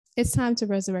It's time to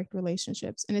resurrect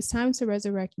relationships, and it's time to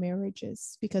resurrect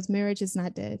marriages because marriage is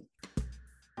not dead.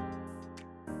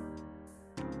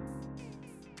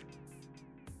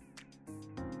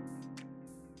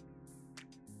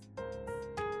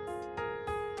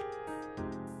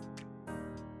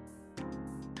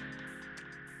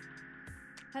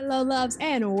 Hello, loves,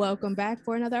 and welcome back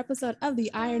for another episode of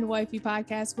the Iron Wifey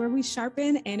podcast, where we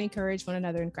sharpen and encourage one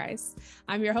another in Christ.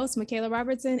 I'm your host, Michaela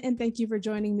Robertson, and thank you for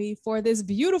joining me for this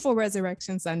beautiful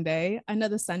Resurrection Sunday.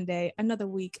 Another Sunday, another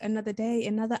week, another day,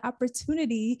 another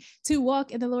opportunity to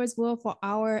walk in the Lord's will for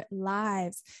our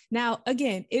lives. Now,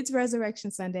 again, it's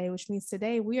Resurrection Sunday, which means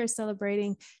today we are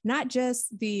celebrating not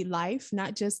just the life,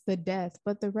 not just the death,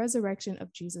 but the resurrection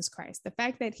of Jesus Christ. The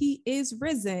fact that he is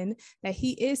risen, that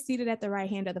he is seated at the right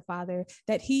hand of the Father,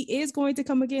 that he is going to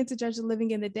come again to judge the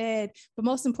living and the dead, but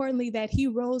most importantly, that he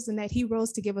rose and that he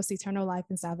rose to give us eternal life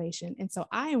and salvation. And so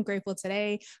I am grateful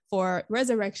today for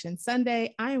Resurrection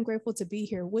Sunday. I am grateful to be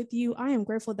here with you. I am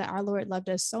grateful that our Lord loved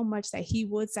us so much that he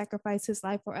would sacrifice his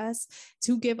life for us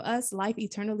to give us life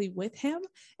eternally with him.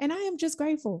 And I am just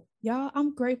grateful, y'all.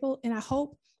 I'm grateful, and I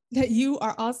hope that you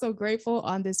are also grateful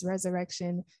on this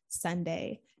Resurrection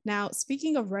Sunday. Now,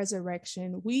 speaking of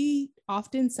resurrection, we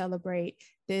often celebrate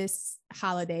this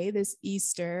holiday, this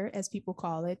Easter, as people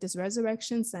call it, this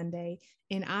Resurrection Sunday,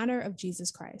 in honor of Jesus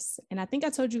Christ. And I think I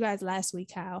told you guys last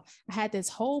week how I had this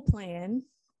whole plan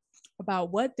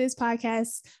about what this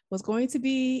podcast was going to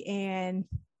be and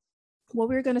what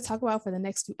we were going to talk about for the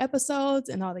next 2 episodes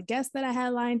and all the guests that I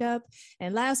had lined up.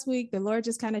 And last week, the Lord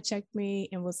just kind of checked me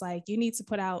and was like, you need to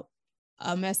put out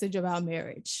a message about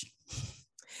marriage.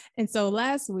 And so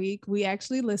last week, we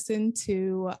actually listened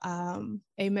to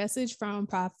a message from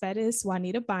Prophetess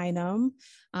Juanita Bynum,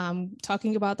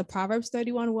 talking about the Proverbs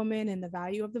 31 woman and the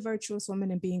value of the virtuous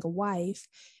woman and being a wife.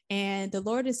 And the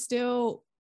Lord is still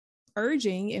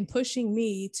urging and pushing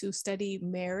me to study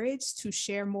marriage, to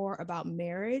share more about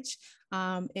marriage,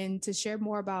 and to share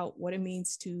more about what it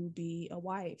means to be a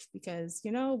wife. Because,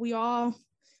 you know, we all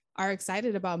are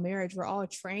excited about marriage. We're all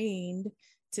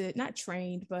not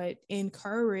trained, but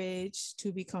encouraged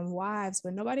to become wives,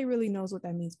 but nobody really knows what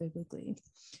that means biblically.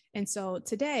 And so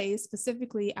today,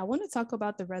 specifically, I want to talk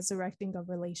about the resurrecting of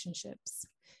relationships.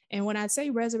 And when I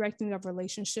say resurrecting of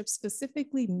relationships,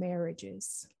 specifically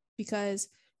marriages, because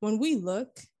when we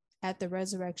look at the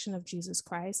resurrection of Jesus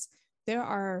Christ, there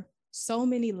are so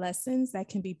many lessons that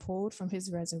can be pulled from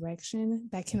his resurrection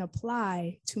that can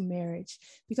apply to marriage.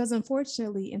 Because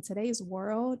unfortunately, in today's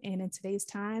world and in today's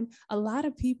time, a lot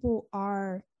of people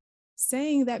are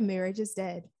saying that marriage is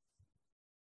dead.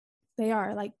 They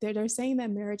are like, they're saying that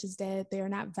marriage is dead. They are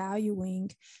not valuing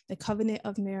the covenant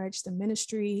of marriage, the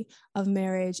ministry of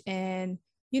marriage. And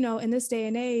you know, in this day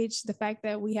and age, the fact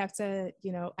that we have to,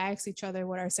 you know, ask each other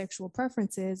what our sexual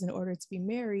preference is in order to be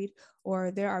married,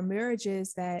 or there are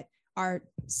marriages that are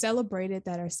celebrated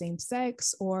that are same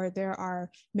sex, or there are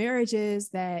marriages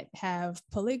that have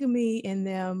polygamy in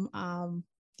them,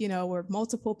 you know, where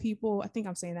multiple people, I think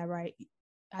I'm saying that right.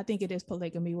 I think it is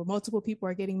polygamy, where multiple people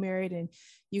are getting married and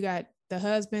you got the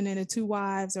husband and the 2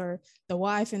 wives, or the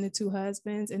wife and the 2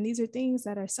 husbands. And these are things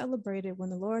that are celebrated when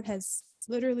the Lord has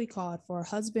literally called for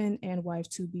husband and wife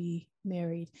to be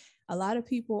married. A lot of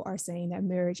people are saying that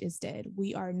marriage is dead.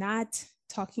 We are not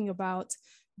talking about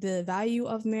the value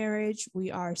of marriage. We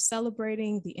are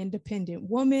celebrating the independent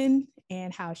woman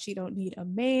and how she don't need a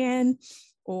man,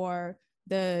 or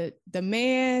the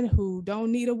man who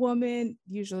don't need a woman.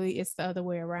 Usually it's the other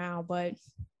way around, but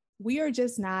we are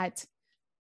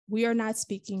not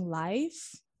speaking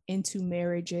life into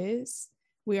marriages.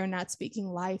 We are not speaking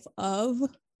life of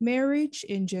marriage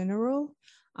in general.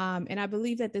 And I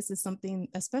believe that this is something,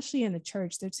 especially in the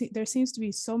church, there seems to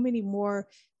be so many more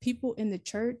people in the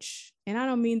church. And I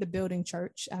don't mean the building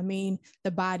church. I mean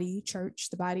the body church,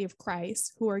 the body of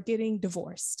Christ, who are getting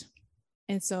divorced.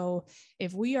 And so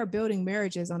if we are building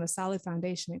marriages on a solid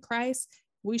foundation in Christ,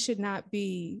 we should not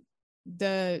be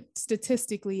the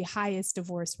statistically highest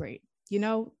divorce rate. You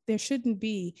know, there shouldn't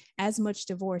be as much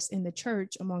divorce in the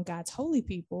church among God's holy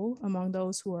people, among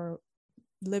those who are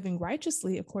living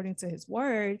righteously according to his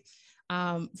word,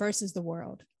 versus the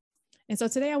world. And so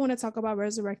today I want to talk about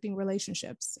resurrecting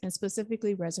relationships, and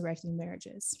specifically resurrecting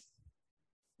marriages.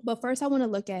 But first I want to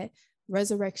look at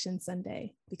Resurrection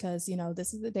Sunday, because, you know,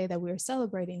 this is the day that we are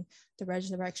celebrating the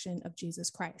resurrection of Jesus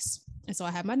Christ. And so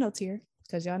I have my notes here,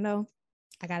 because y'all know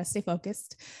I got to stay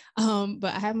focused.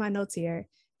 But I have my notes here.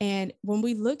 And when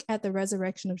we look at the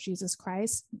resurrection of Jesus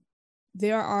Christ,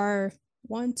 there are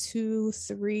 1, 2,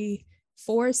 3,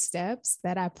 4 steps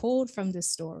that I pulled from this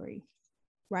story,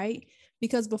 right?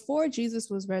 Because before Jesus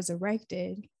was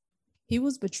resurrected, He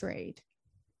was betrayed.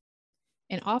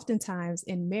 And oftentimes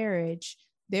in marriage,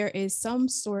 there is some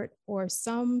sort or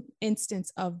some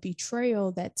instance of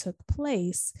betrayal that took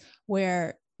place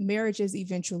where marriages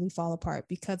eventually fall apart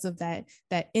because of that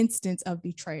instance of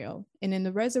betrayal. And in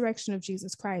the resurrection of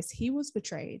Jesus Christ, he was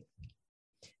betrayed.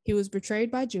 He was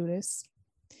betrayed by Judas.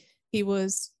 He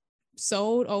was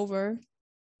sold over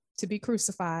to be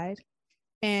crucified.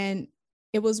 And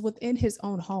it was within his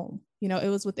own home. It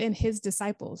was within his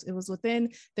disciples. It was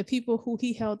within the people who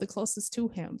he held the closest to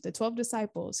him, the 12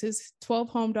 disciples, his 12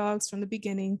 home dogs from the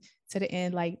beginning to the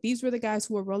end. Like, these were the guys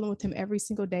who were rolling with him every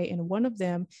single day. And one of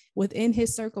them within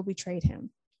his circle betrayed him.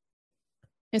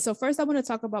 And so first I want to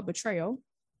talk about betrayal,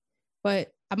 but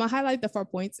I'm going to highlight the 4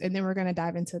 points and then we're going to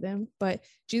dive into them. But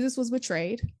Jesus was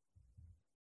betrayed.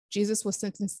 Jesus was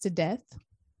sentenced to death.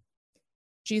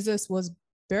 Jesus was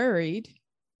buried.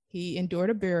 He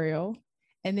endured a burial.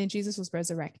 And then Jesus was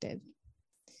resurrected.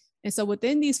 And so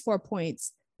within these 4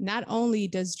 points, not only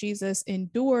does Jesus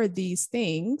endure these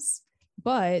things,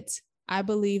 but I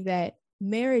believe that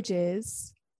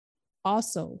marriages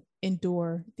also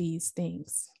endure these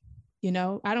things. I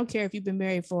don't care if you've been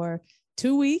married for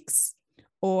 2 weeks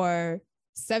or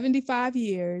 75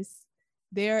 years,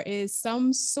 there is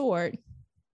some sort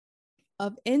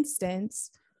of instance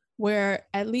where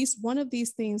at least one of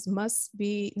these things must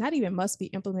be, not even must be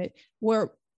implemented, where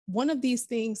one of these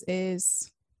things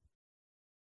is,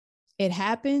 it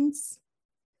happens,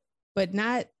 but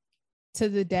not to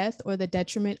the death or the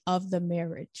detriment of the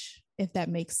marriage, if that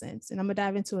makes sense. And I'm gonna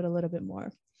dive into it a little bit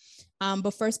more.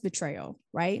 But first, betrayal,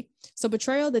 right? So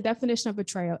betrayal, the definition of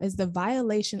betrayal is the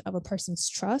violation of a person's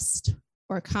trust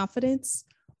or confidence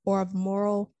or of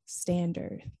moral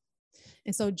standard.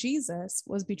 And so Jesus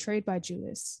was betrayed by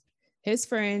Judas. His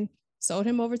friend sold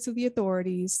him over to the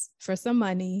authorities for some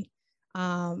money,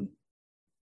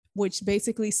 which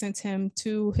basically sent him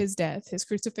to his death, his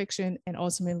crucifixion, and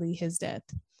ultimately his death.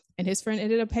 And his friend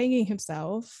ended up hanging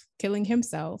himself, killing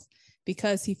himself,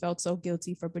 because he felt so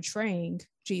guilty for betraying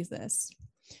Jesus.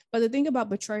 But the thing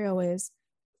about betrayal is,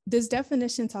 this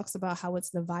definition talks about how it's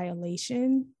the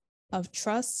violation of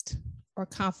trust or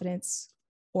confidence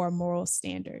or moral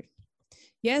standard.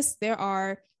 Yes, there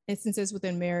are instances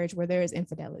within marriage where there is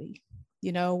infidelity,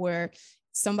 where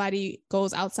somebody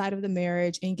goes outside of the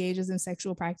marriage, engages in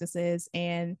sexual practices,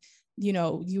 and,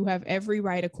 you have every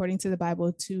right, according to the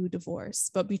Bible, to divorce.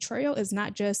 But betrayal is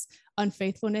not just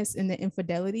unfaithfulness in the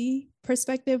infidelity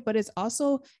perspective, but it's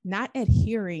also not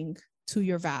adhering to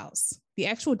your vows. The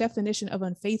actual definition of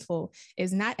unfaithful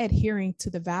is not adhering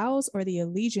to the vows or the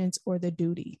allegiance or the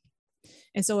duty.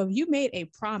 And so if you made a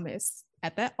promise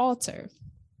at that altar,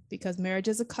 because marriage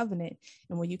is a covenant,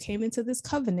 and when you came into this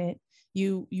covenant,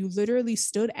 you literally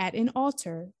stood at an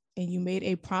altar and you made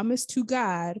a promise to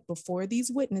God before these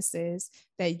witnesses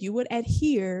that you would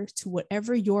adhere to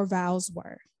whatever your vows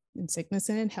were, in sickness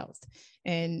and in health,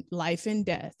 and life and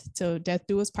death, till death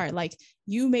do us part. Like,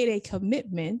 you made a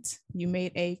commitment, you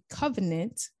made a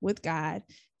covenant with God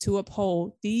to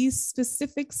uphold these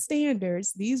specific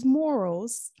standards, these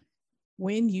morals,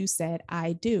 when you said,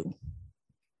 I do.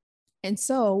 And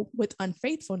so with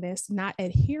unfaithfulness, not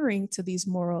adhering to these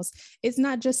morals, it's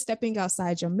not just stepping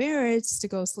outside your marriage to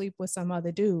go sleep with some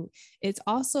other dude. It's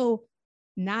also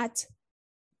not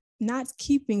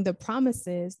keeping the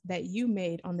promises that you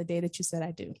made on the day that you said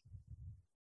I do.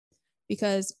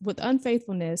 Because with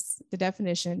unfaithfulness, the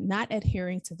definition, not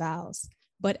adhering to vows,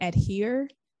 but adhere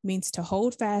means to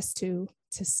hold fast to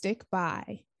stick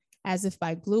by, as if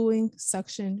by gluing,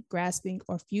 suction, grasping,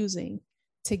 or fusing,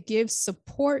 to give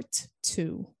support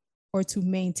to, or to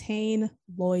maintain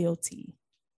loyalty.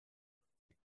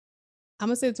 I'm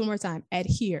gonna say this one more time.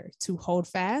 Adhere, to hold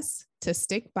fast, to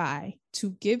stick by,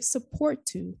 to give support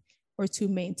to, or to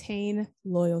maintain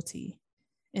loyalty.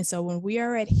 And so when we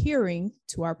are adhering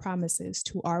to our promises,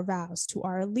 to our vows, to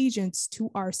our allegiance,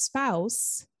 to our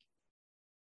spouse,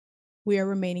 we are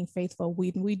remaining faithful.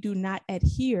 We do not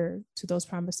adhere to those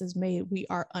promises made, we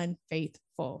are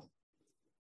unfaithful.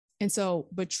 And so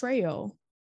betrayal,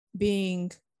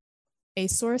 being a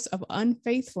source of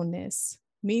unfaithfulness,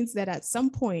 means that at some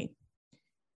point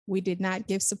we did not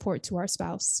give support to our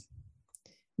spouse,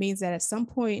 means that at some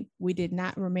point we did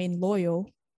not remain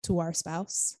loyal to our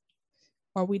spouse,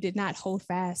 or we did not hold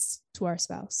fast to our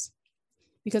spouse.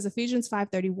 Because Ephesians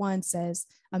 5:31 says,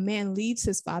 a man leaves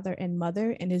his father and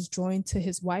mother and is joined to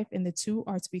his wife, and the two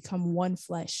are to become one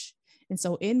flesh. And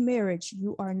so in marriage,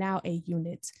 you are now a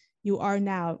unit. You are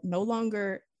now no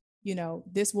longer,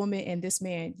 this woman and this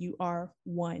man. You are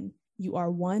one. You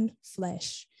are one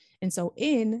flesh. And so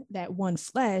in that one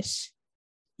flesh,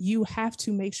 you have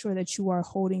to make sure that you are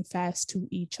holding fast to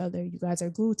each other. You guys are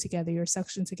glued together, you're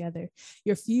suctioned together,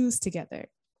 you're fused together.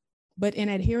 But in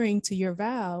adhering to your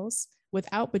vows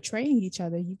without betraying each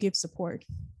other, you give support.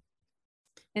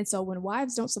 And so when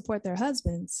wives don't support their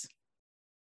husbands,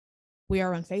 we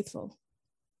are unfaithful.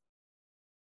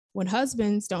 When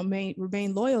husbands don't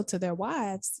remain loyal to their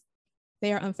wives,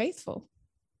 they are unfaithful.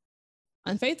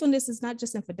 Unfaithfulness is not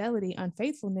just infidelity.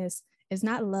 Unfaithfulness is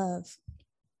not love.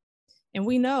 And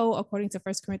we know, according to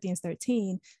 1 Corinthians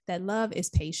 13, that love is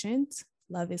patient,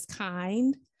 love is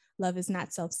kind, love is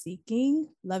not self-seeking,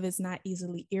 love is not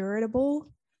easily irritable,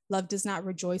 love does not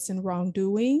rejoice in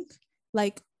wrongdoing.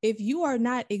 Like, if you are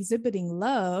not exhibiting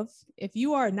love, if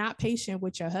you are not patient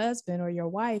with your husband or your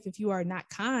wife, if you are not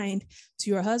kind to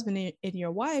your husband and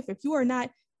your wife, if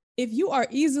you are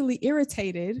easily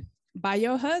irritated by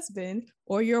your husband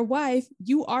or your wife,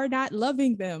 you are not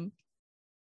loving them.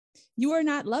 You are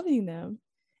not loving them.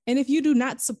 And if you do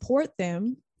not support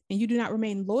them and you do not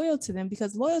remain loyal to them,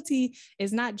 because loyalty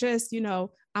is not just,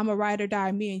 I'm a ride or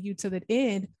die, me and you to the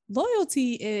end.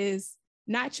 Loyalty is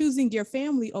not choosing your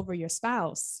family over your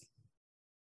spouse.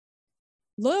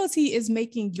 Loyalty is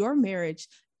making your marriage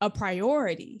a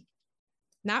priority,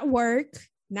 not work,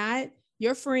 not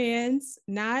your friends,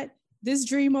 not this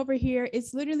dream over here.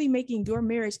 It's literally making your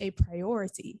marriage a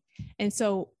priority. And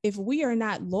so if we are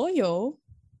not loyal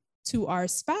to our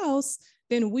spouse,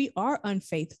 then we are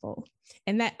unfaithful.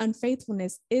 And that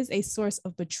unfaithfulness is a source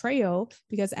of betrayal,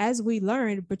 because as we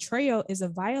learned, betrayal is a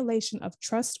violation of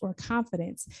trust or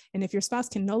confidence. And if your spouse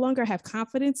can no longer have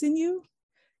confidence in you,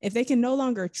 if they can no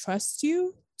longer trust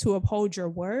you to uphold your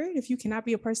word, if you cannot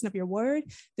be a person of your word,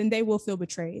 then they will feel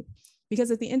betrayed.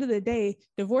 Because at the end of the day,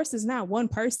 divorce is not one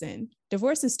person.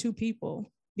 Divorce is two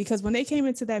people. Because when they came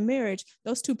into that marriage,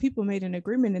 those two people made an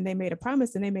agreement and they made a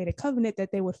promise and they made a covenant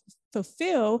that they would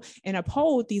fulfill and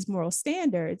uphold these moral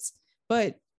standards.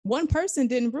 But one person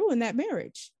didn't ruin that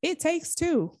marriage. It takes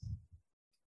two.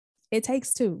 It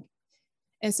takes two.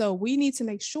 And so we need to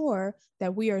make sure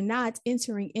that we are not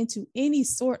entering into any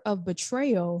sort of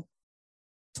betrayal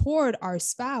toward our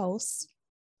spouse,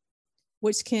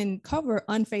 which can cover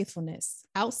unfaithfulness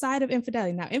outside of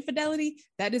infidelity. Now, infidelity,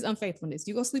 that is unfaithfulness.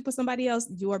 You go sleep with somebody else,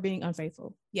 you are being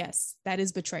unfaithful. Yes, that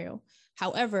is betrayal.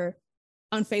 However,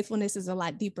 unfaithfulness is a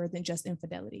lot deeper than just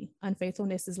infidelity.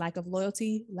 Unfaithfulness is lack of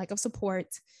loyalty, lack of support,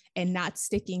 and not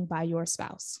sticking by your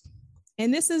spouse.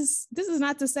 And this is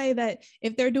not to say that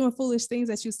if they're doing foolish things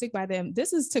that you stick by them.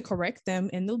 This is to correct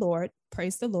them in the Lord.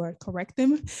 Praise the Lord. Correct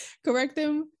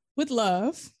them with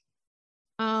love.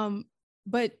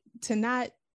 But to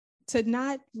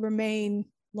not remain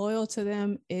loyal to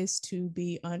them is to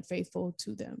be unfaithful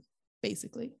to them,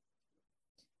 basically.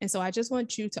 And so I just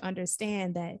want you to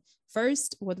understand that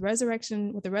first, with the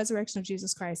resurrection of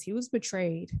Jesus Christ, he was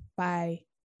betrayed by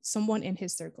someone in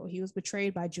his circle. He was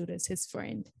betrayed by Judas, his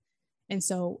friend. And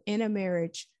so in a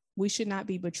marriage, we should not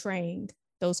be betraying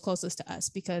those closest to us,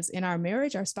 because in our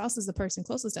marriage, our spouse is the person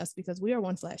closest to us, because we are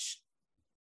one flesh.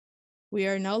 We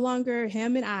are no longer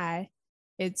him and I,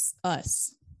 it's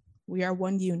us. We are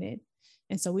one unit.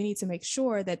 And so we need to make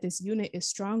sure that this unit is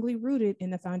strongly rooted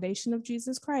in the foundation of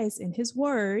Jesus Christ, in his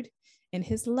word, in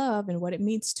his love, and what it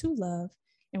means to love.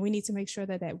 And we need to make sure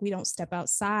that we don't step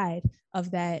outside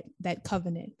of that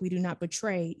covenant. We do not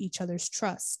betray each other's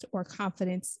trust or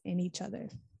confidence in each other.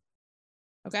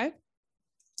 Okay?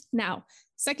 Now,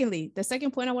 secondly, the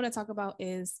second point I want to talk about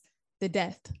is the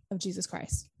death of Jesus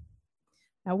Christ.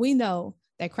 Now, we know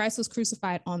that Christ was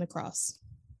crucified on the cross.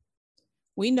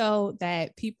 We know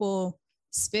that people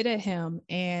spit at him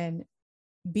and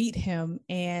beat him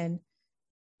and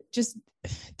just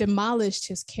demolished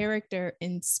his character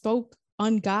and spoke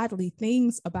ungodly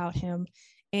things about him.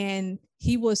 And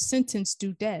he was sentenced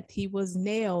to death. He was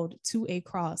nailed to a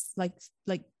cross, like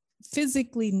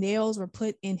physically nails were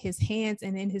put in his hands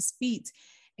and in his feet,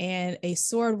 and a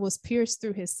sword was pierced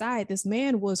through his side. This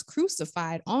man was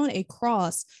crucified on a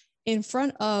cross in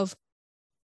front of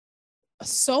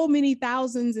so many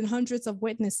thousands and hundreds of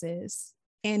witnesses,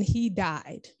 and he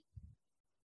died.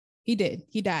 He did.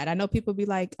 He died. I know people be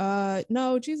like,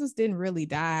 no, Jesus didn't really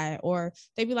die. Or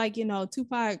they be like,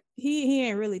 Tupac, he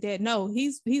ain't really dead. No,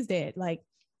 he's dead. Like,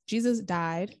 Jesus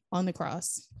died on the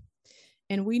cross.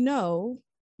 And we know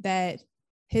that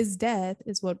his death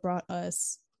is what brought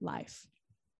us life.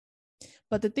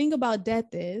 But the thing about death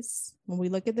is, when we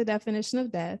look at the definition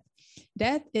of death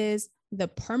is the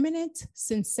permanent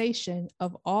cessation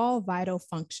of all vital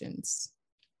functions,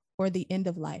 or the end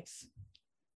of life.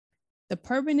 The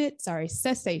permanent,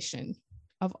 cessation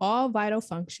of all vital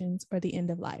functions, or the end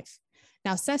of life.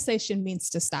 Now, cessation means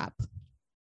to stop.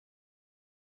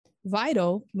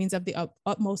 Vital means of the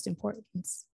utmost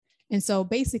importance. And so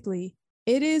basically,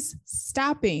 it is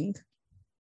stopping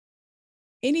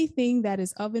anything that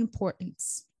is of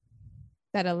importance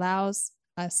that allows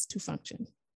us to function.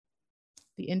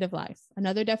 The end of life.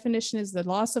 Another definition is the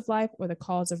loss of life or the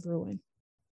cause of ruin.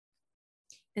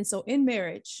 And so in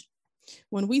marriage,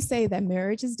 when we say that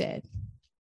marriage is dead,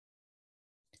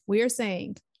 we are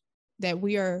saying that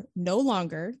we are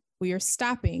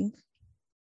stopping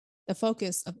the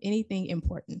focus of anything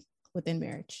important within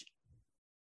marriage.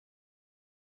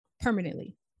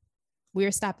 Permanently, we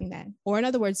are stopping that. Or in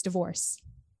other words, divorce.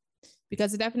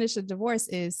 Because the definition of divorce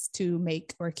is to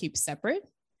make or keep separate.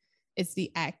 It's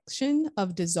the action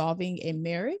of dissolving a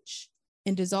marriage,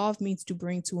 and dissolve means to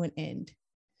bring to an end.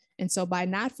 And so by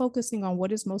not focusing on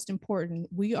what is most important,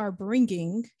 we are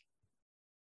bringing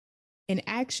an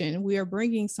action, we are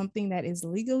bringing something that is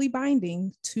legally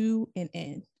binding to an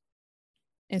end.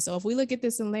 And so if we look at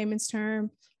this in layman's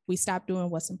term, we stop doing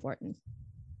what's important.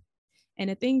 And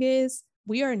the thing is,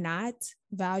 we are not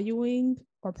valuing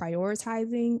or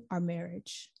prioritizing our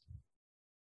marriage.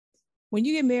 When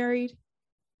you get married,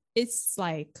 it's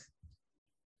like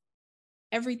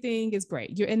everything is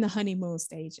great. You're in the honeymoon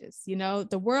stages. You know,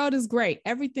 the world is great.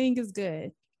 Everything is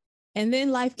good. And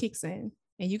then life kicks in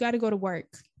and you got to go to work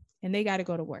and they got to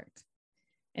go to work.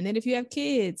 And then if you have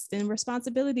kids, then more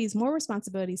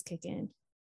responsibilities kick in.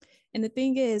 And the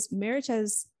thing is, marriage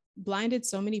has blinded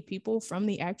so many people from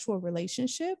the actual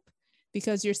relationship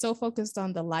because you're so focused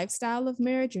on the lifestyle of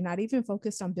marriage. You're not even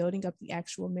focused on building up the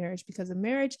actual marriage, because a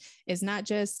marriage is not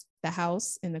just the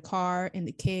house and the car and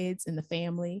the kids and the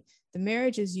family. The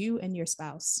marriage is you and your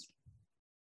spouse.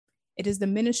 It is the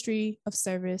ministry of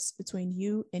service between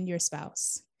you and your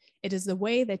spouse. It is the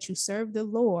way that you serve the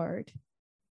Lord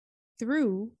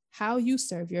through how you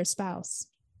serve your spouse.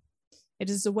 It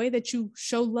is the way that you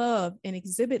show love and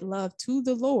exhibit love to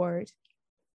the Lord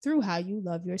through how you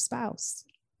love your spouse.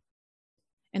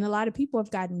 And a lot of people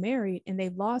have gotten married and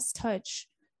they've lost touch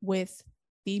with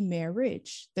the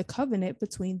marriage, the covenant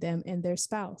between them and their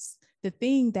spouse, the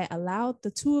thing that allowed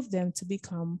the two of them to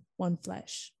become one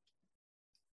flesh.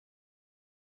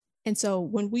 And so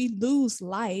when we lose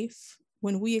life,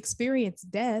 when we experience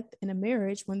death in a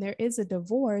marriage, when there is a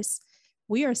divorce,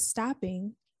 we are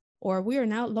stopping, or we are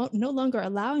now no longer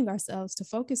allowing ourselves to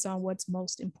focus on what's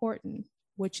most important,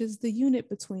 which is the unit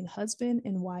between husband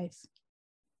and wife.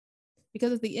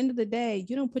 Because at the end of the day,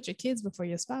 you don't put your kids before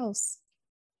your spouse.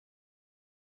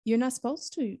 You're not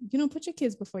supposed to. You don't put your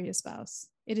kids before your spouse.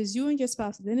 It is you and your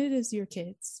spouse, then it is your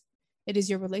kids. It is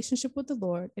your relationship with the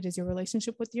Lord. It is your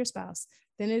relationship with your spouse.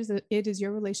 Then it is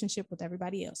your relationship with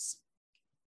everybody else,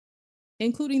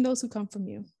 including those who come from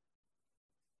you.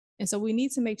 And so we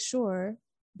need to make sure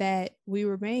that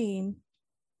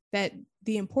that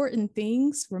the important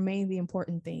things remain the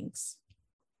important things,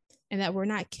 and that we're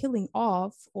not killing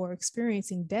off or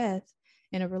experiencing death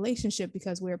in a relationship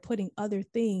because we're putting other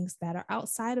things that are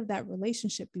outside of that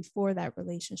relationship before that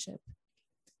relationship,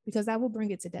 because that will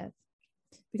bring it to death.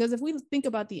 Because if we think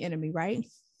about the enemy, right?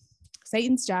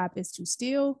 Satan's job is to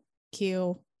steal,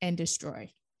 kill, and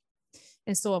destroy.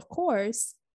 And so, of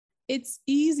course, it's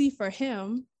easy for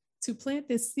him to plant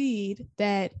this seed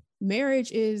that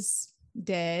marriage is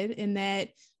dead and that,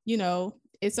 you know,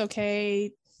 it's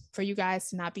okay for you guys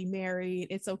to not be married.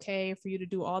 It's okay for you to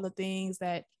do all the things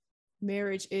that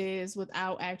marriage is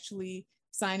without actually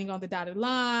signing on the dotted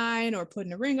line or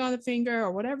putting a ring on the finger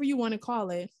or whatever you want to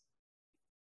call it.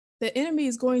 The enemy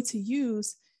is going to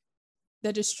use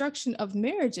the destruction of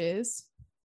marriages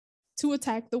to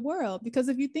attack the world. Because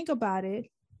if you think about it,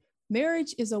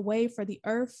 marriage is a way for the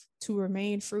earth to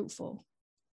remain fruitful,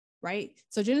 right?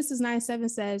 So Genesis 9:7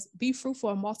 says, be fruitful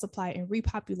and multiply and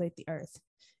repopulate the earth.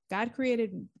 God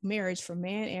created marriage for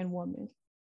man and woman,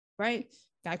 right?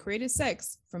 God created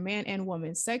sex for man and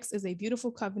woman. Sex is a beautiful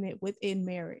covenant within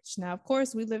marriage. Now, of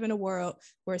course, we live in a world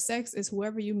where sex is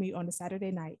whoever you meet on a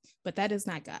Saturday night, but that is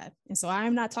not God. And so I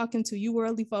am not talking to you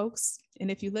worldly folks.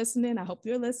 And if you're listening, I hope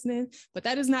you're listening, but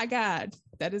that is not God.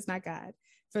 That is not God.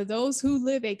 For those who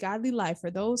live a godly life, for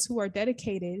those who are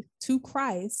dedicated to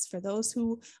Christ, for those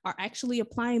who are actually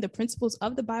applying the principles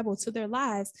of the Bible to their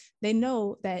lives, they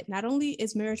know that not only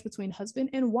is marriage between husband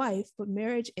and wife, but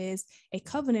marriage is a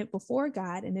covenant before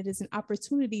God, and it is an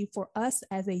opportunity for us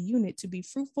as a unit to be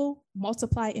fruitful,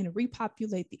 multiply, and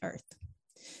repopulate the earth.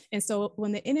 And so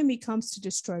when the enemy comes to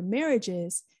destroy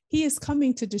marriages, He is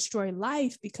coming to destroy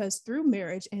life, because through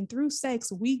marriage and through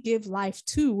sex, we give life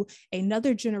to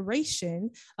another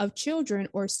generation of children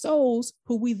or souls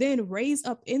who we then raise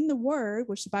up in the word,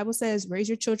 which the Bible says, raise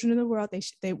your children in the world.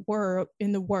 They were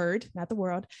in the word, not the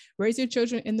world. Raise your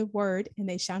children in the word, and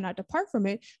they shall not depart from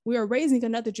it. We are raising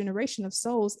another generation of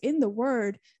souls in the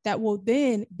word that will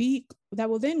then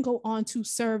go on to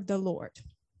serve the Lord.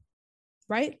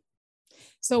 Right?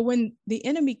 So when the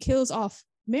enemy kills off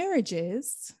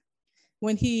marriages,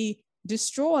 when he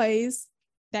destroys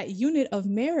that unit of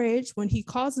marriage, when he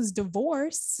causes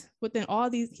divorce within all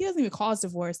these, he doesn't even cause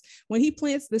divorce. When he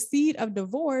plants the seed of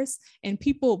divorce and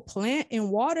people plant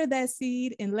and water that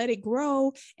seed and let it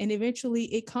grow, and eventually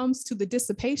it comes to the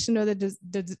dissipation or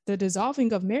the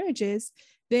dissolving of marriages,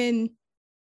 then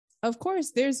of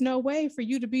course there's no way for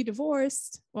you to be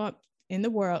divorced. Well, in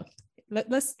the world,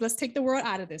 let's take the world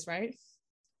out of this, right?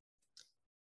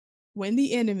 When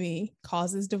the enemy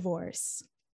causes divorce,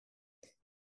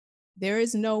 there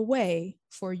is no way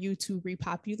for you to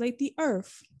repopulate the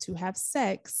earth, to have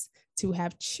sex, to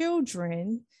have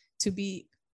children, to be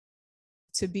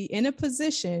in a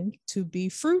position to be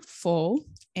fruitful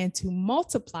and to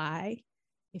multiply.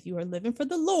 If you are living for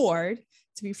the Lord,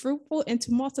 to be fruitful and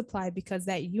to multiply, because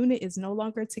that unit is no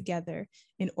longer together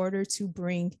in order to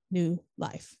bring new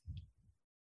life.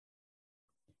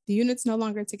 The unit's no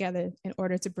longer together in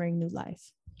order to bring new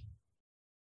life.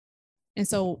 And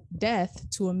so death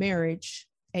to a marriage,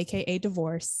 aka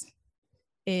divorce,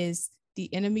 is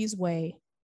the enemy's way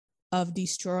of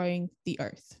destroying the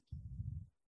earth.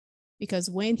 Because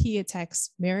when he attacks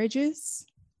marriages,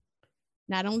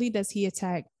 not only does he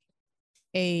attack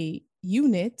a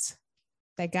unit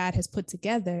that God has put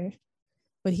together,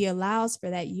 but he allows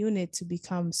for that unit to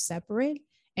become separate.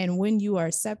 And when you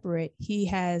are separate, he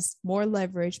has more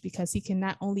leverage, because he can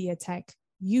not only attack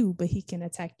you, but he can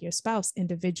attack your spouse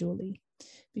individually.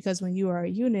 Because when you are a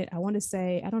unit, I want to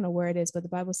say, I don't know where it is, but the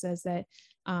Bible says that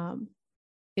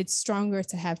it's stronger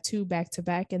to have two back to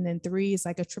back, and then three is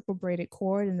like a triple braided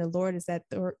cord, and the Lord is that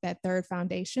third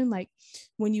foundation. Like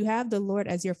when you have the Lord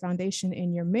as your foundation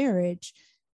in your marriage,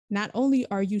 not only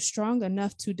are you strong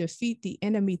enough to defeat the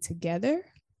enemy together,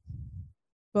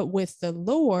 but with the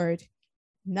Lord,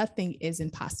 nothing is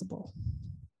impossible.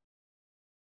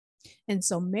 And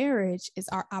so marriage is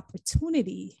our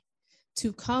opportunity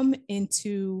to come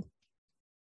into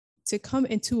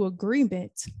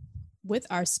agreement with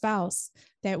our spouse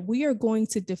that we are going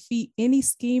to defeat any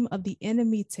scheme of the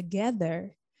enemy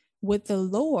together with the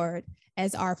Lord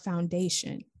as our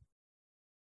foundation.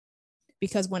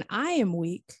 Because when I am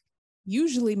weak,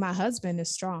 usually my husband is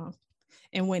strong.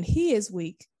 And when he is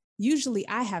weak, usually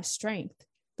I have strength.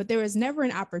 But there is never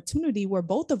an opportunity where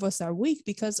both of us are weak,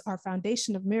 because our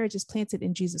foundation of marriage is planted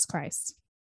in Jesus Christ.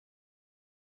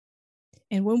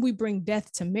 And when we bring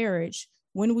death to marriage,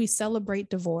 when we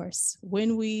celebrate divorce,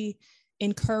 when we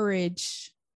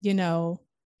encourage,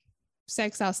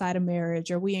 sex outside of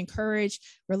marriage, or we encourage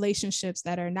relationships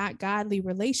that are not godly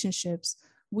relationships,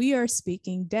 we are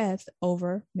speaking death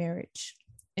over marriage.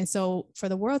 And so for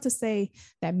the world to say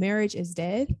that marriage is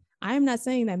dead, I am not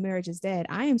saying that marriage is dead.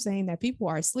 I am saying that people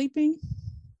are sleeping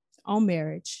on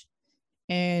marriage,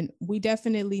 and we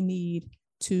definitely need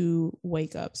to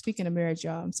wake up. Speaking of marriage,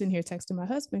 y'all, I'm sitting here texting my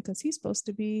husband because he's supposed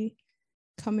to be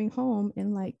coming home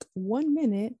in like 1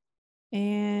 minute,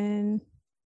 and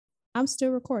I'm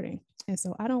still recording. And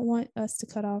so I don't want us to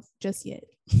cut off just yet.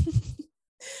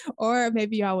 Or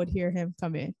maybe y'all would hear him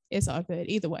come in. It's all good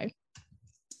either way.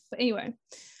 But anyway,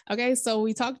 okay, so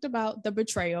we talked about the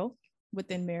betrayal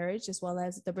within marriage, as well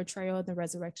as the betrayal of the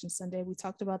Resurrection Sunday. We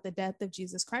talked about the death of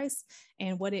Jesus Christ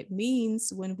and what it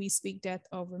means when we speak death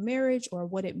over marriage, or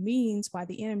what it means why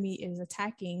the enemy is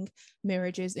attacking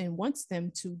marriages and wants them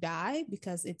to die,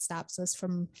 because it stops us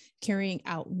from carrying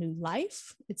out new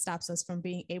life. It stops us from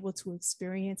being able to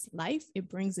experience life. It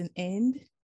brings an end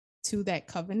to that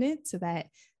covenant, to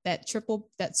that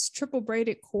triple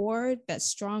braided cord, that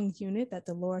strong unit that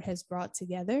the Lord has brought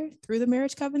together through the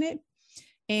marriage covenant.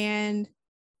 And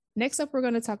next up, we're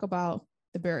going to talk about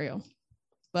the burial.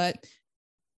 But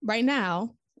right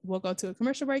now, we'll go to a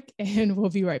commercial break and we'll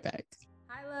be right back.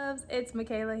 Hi, loves. It's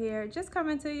Michaela here. Just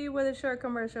coming to you with a short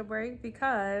commercial break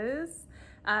because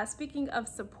speaking of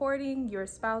supporting your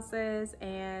spouses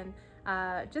and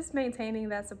just maintaining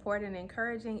that support and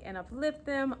encouraging and uplift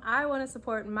them, I want to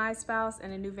support my spouse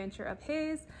in a new venture of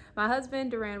his. My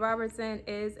husband, Durand Robertson,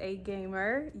 is a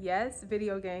gamer. Yes,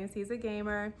 video games. He's a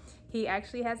gamer. He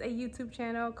actually has a YouTube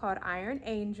channel called Iron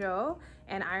Angel,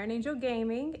 and Iron Angel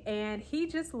Gaming, and he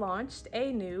just launched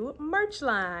a new merch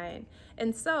line.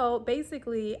 And so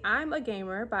basically, I'm a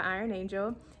Gamer by Iron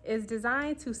Angel is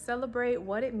designed to celebrate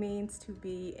what it means to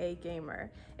be a gamer.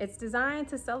 It's designed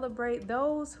to celebrate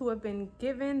those who have been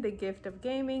given the gift of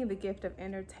gaming, the gift of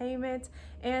entertainment,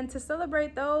 and to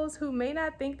celebrate those who may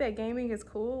not think that gaming is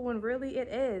cool when really it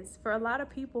is. For a lot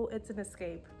of people, it's an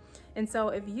escape. And so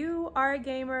if you are a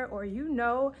gamer or you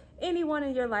know anyone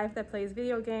in your life that plays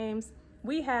video games,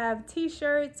 we have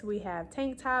t-shirts, we have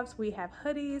tank tops, we have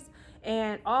hoodies,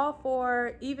 and all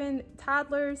for even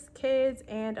toddlers, kids,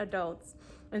 and adults.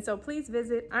 And so please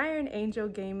visit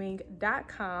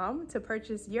ironangelgaming.com to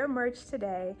purchase your merch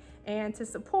today and to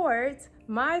support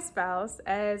my spouse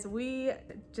as we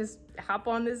just hop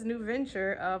on this new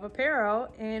venture of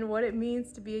apparel and what it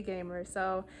means to be a gamer.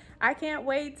 So I can't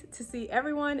wait to see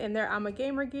everyone in their I'm a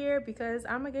Gamer gear, because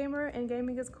I'm a gamer and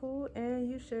gaming is cool, and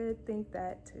you should think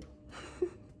that too.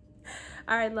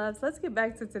 All right, loves, let's get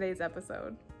back to today's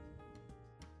episode.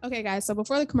 Okay, guys. So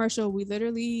before the commercial, we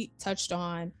literally touched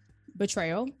on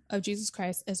betrayal of Jesus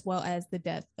Christ as well as the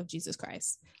death of Jesus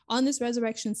Christ. On this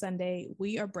Resurrection Sunday,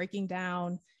 we are breaking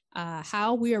down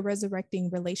how we are resurrecting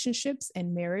relationships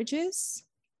and marriages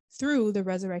through the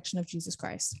resurrection of Jesus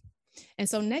Christ. And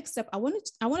so next up, I want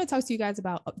to talk to you guys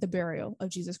about the burial of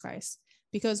Jesus Christ,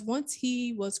 because once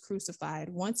he was crucified,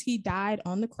 once he died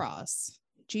on the cross,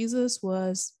 Jesus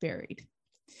was buried.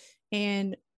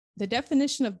 And the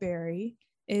definition of bury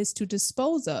is to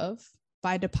dispose of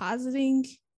by depositing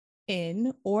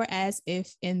in or as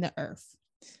if in the earth.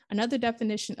 Another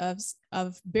definition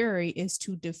of bury is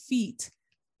to defeat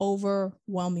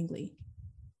overwhelmingly.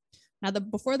 Now,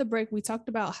 before the break, we talked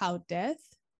about how death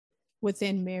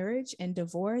within marriage and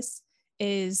divorce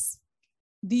is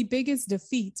the biggest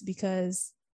defeat,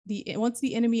 because once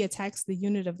the enemy attacks the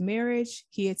unit of marriage,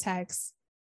 he attacks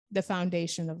the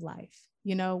foundation of life.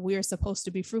 You know, we are supposed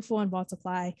to be fruitful and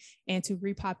multiply and to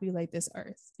repopulate this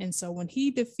earth. And so when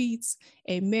he defeats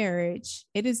a marriage,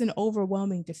 it is an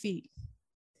overwhelming defeat.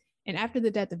 And after the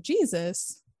death of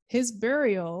Jesus, his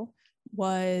burial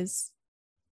was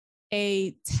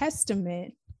a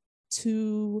testament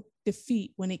to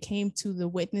defeat when it came to the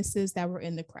witnesses that were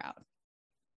in the crowd,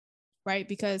 right?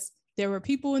 Because there were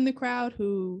people in the crowd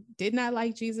who did not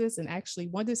like Jesus and actually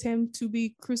wanted him to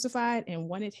be crucified and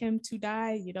wanted him to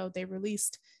die. You know, they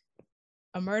released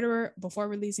a murderer before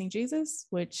releasing Jesus,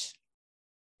 which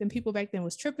then people back then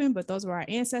was tripping, but those were our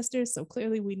ancestors. So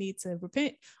clearly we need to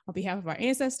repent on behalf of our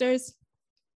ancestors.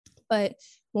 But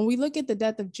when we look at the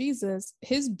death of Jesus,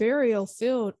 his burial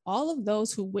filled all of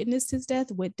those who witnessed his death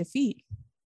with defeat,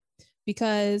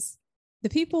 because the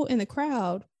people in the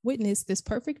crowd witnessed this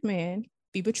perfect man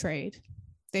be betrayed.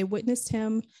 They witnessed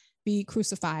him be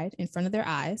crucified in front of their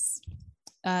eyes.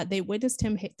 They witnessed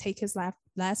him take his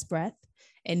last breath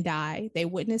and die. They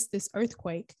witnessed this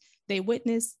earthquake. They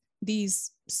witnessed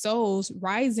these souls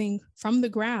rising from the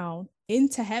ground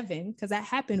into heaven, because that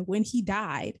happened when he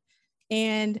died.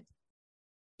 And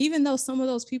even though some of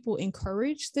those people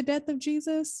encouraged the death of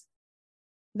Jesus,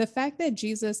 the fact that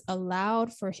Jesus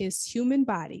allowed for his human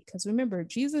body, because remember,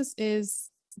 Jesus is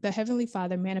the Heavenly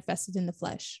Father manifested in the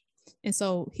flesh. And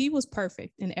so he was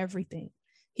perfect in everything.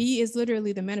 He is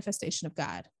literally the manifestation of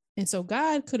God. And so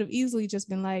God could have easily just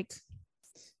been like,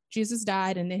 Jesus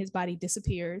died and then his body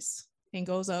disappears and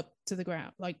goes up to the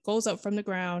ground, like goes up from the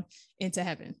ground into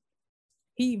heaven.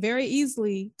 He very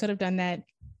easily could have done that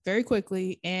very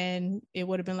quickly, and it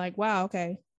would have been like, wow,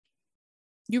 okay,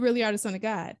 you really are the Son of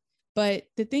God. But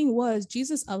the thing was,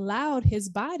 Jesus allowed his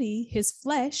body, his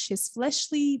flesh, his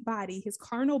fleshly body, his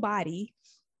carnal body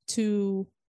to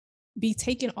be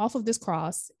taken off of this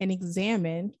cross and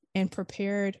examined and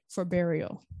prepared for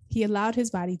burial. He allowed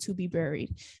his body to be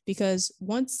buried, because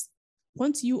once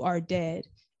you are dead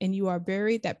and you are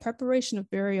buried, that preparation of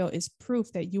burial is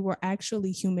proof that you were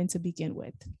actually human to begin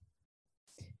with.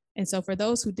 And so for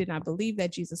those who did not believe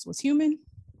that Jesus was human,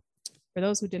 for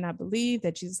those who did not believe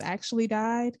that Jesus actually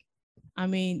died, I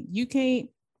mean, you can't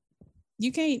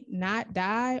not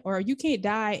die, or you can't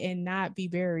die and not be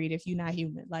buried if you're not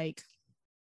human. Like,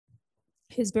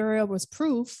 his burial was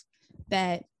proof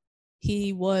that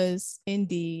he was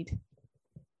indeed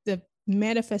the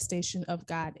manifestation of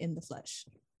God in the flesh,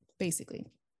 basically.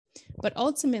 But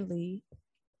ultimately,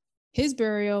 his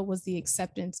burial was the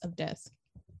acceptance of death,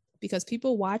 because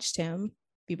people watched him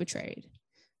be betrayed.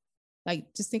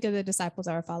 Like, just think of the disciples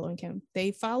that were following him.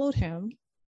 They followed him.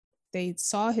 They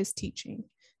saw his teaching.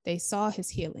 They saw his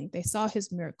healing. They saw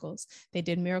his miracles. They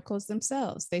did miracles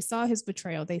themselves. They saw his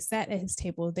betrayal. They sat at his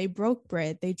table. They broke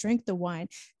bread. They drank the wine.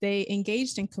 They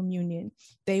engaged in communion.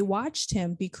 They watched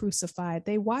him be crucified.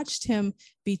 They watched him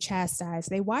be chastised.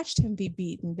 They watched him be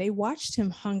beaten. They watched him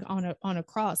hung on a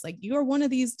cross. Like, you're one of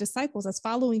these disciples that's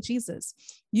following Jesus.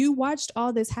 You watched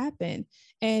all this happen.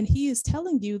 And he is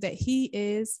telling you that he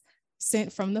is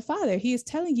sent from the Father. He is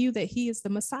telling you that he is the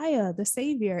Messiah, the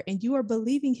Savior, and you are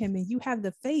believing him and you have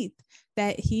the faith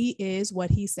that he is what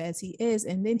he says he is.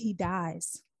 And then he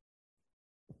dies.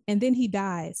 And then he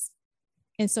dies.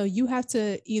 And so you have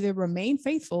to either remain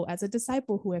faithful as a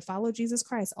disciple who had followed Jesus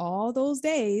Christ all those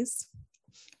days.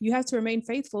 You have to remain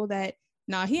faithful that,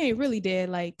 nah, he ain't really dead.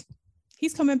 Like,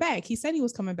 he's coming back. He said he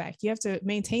was coming back. You have to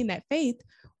maintain that faith.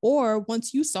 Or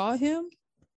once you saw him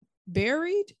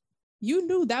buried, you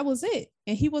knew that was it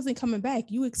and he wasn't coming back.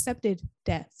 You accepted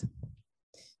death.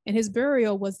 And his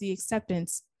burial was the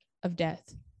acceptance of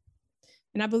death.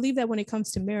 And I believe that when it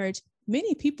comes to marriage,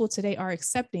 many people today are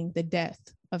accepting the death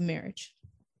of marriage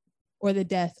or the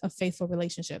death of faithful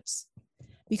relationships.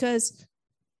 Because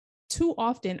too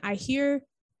often I hear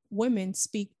women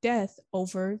speak death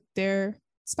over their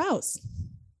spouse.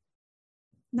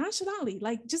 Nonchalantly,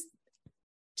 like just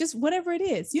whatever it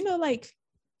is,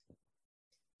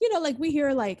 like we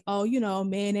hear like, oh,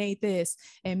 men ain't this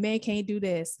and men can't do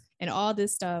this and all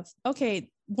this stuff. Okay,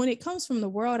 when it comes from the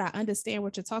world, I understand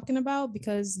what you're talking about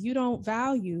because you don't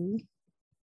value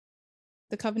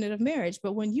the covenant of marriage.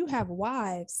 But when you have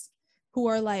wives who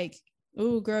are like,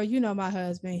 oh, girl, my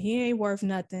husband, he ain't worth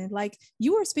nothing. Like,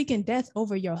 you are speaking death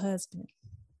over your husband.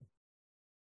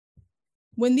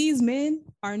 When these men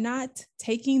are not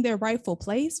taking their rightful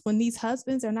place, when these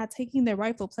husbands are not taking their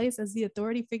rightful place as the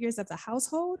authority figures of the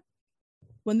household,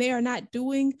 when they are not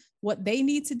doing what they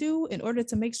need to do in order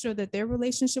to make sure that their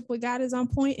relationship with God is on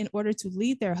point, in order to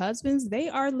lead their husbands, they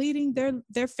are leading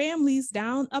their families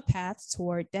down a path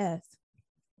toward death.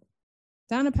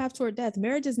 Down a path toward death.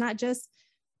 Marriage is not just,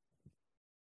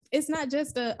 it's not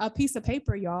just a piece of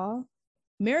paper, y'all.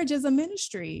 Marriage is a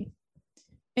ministry.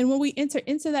 And when we enter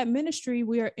into that ministry,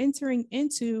 we are entering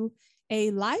into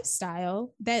a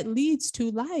lifestyle that leads to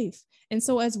life. And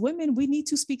so as women, we need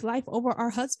to speak life over our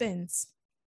husbands.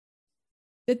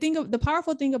 The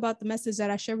powerful thing about the message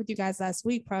that I shared with you guys last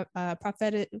week,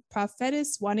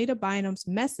 Prophetess Juanita Bynum's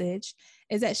message,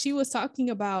 is that she was talking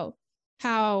about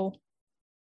how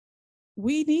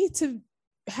we need to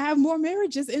have more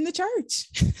marriages in the church.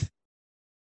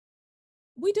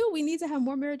 We do. We need to have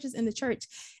more marriages in the church.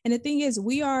 And the thing is,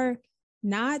 we are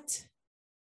not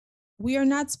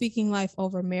speaking life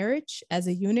over marriage as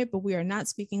a unit, but we are not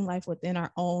speaking life within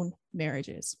our own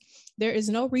marriages. There is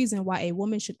no reason why a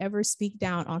woman should ever speak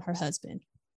down on her husband.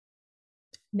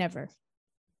 Never.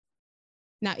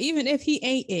 Now, even if he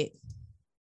ain't it,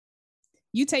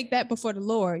 you take that before the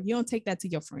Lord. You don't take that to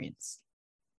your friends.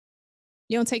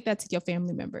 You don't take that to your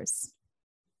family members.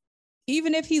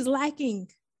 Even if he's lacking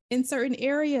in certain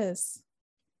areas,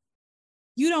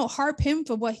 you don't harp him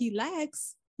for what he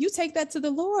lacks. You take that to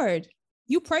the Lord.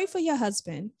 You pray for your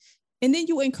husband, and then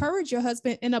you encourage your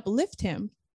husband and uplift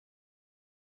him.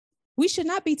 We should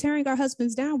not be tearing our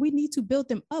husbands down. We need to build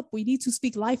them up. We need to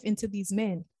speak life into these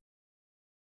men.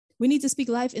 We need to speak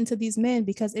life into these men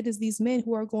because it is these men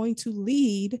who are going to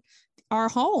lead our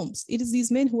homes. It is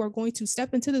these men who are going to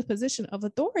step into the position of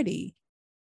authority.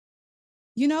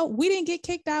 We didn't get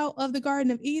kicked out of the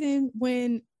Garden of Eden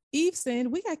when Eve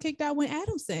sinned. We got kicked out when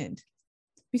Adam sinned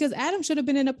because Adam should have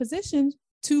been in a position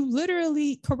to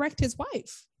literally correct his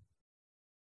wife.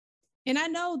 And I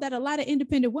know that a lot of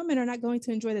independent women are not going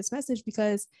to enjoy this message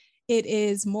because it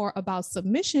is more about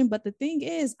submission. But the thing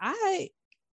is, I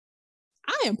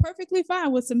am perfectly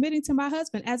fine with submitting to my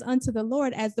husband as unto the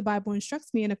Lord, as the Bible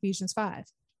instructs me in Ephesians 5.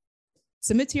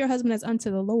 Submit to your husband as unto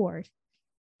the Lord.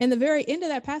 And the very end of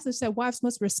that passage said wives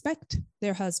must respect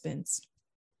their husbands.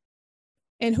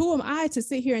 And who am I to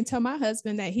sit here and tell my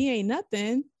husband that he ain't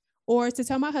nothing, or to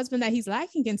tell my husband that he's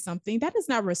lacking in something? That is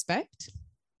not respect.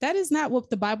 That is not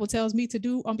what the Bible tells me to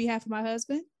do on behalf of my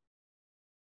husband.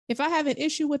 If I have an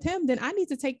issue with him, then I need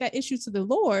to take that issue to the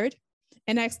Lord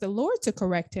and ask the Lord to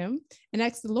correct him and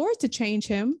ask the Lord to change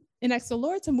him and ask the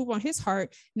Lord to move on his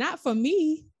heart, not for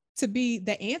me to be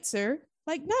the answer.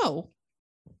 Like, no.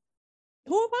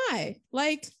 Who am I?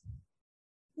 Like,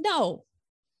 no.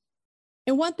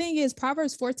 And one thing is,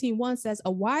 Proverbs 14:1 says,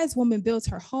 a wise woman builds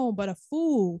her home, but a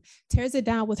fool tears it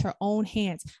down with her own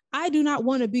hands. I do not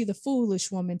want to be the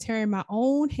foolish woman tearing my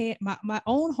own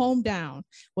home down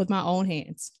with my own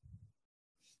hands.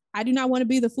 I do not want to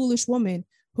be the foolish woman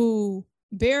who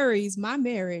buries my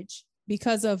marriage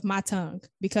because of my tongue,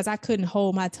 because I couldn't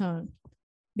hold my tongue,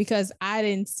 because I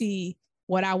didn't see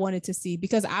what I wanted to see,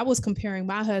 because I was comparing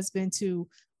my husband to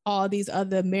all these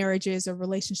other marriages or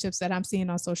relationships that I'm seeing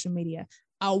on social media.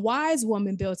 A wise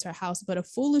woman builds her house, but a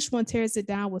foolish one tears it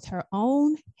down with her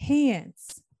own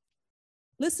hands.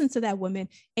 Listen to that, woman.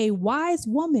 A wise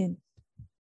woman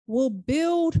will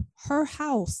build her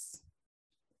house.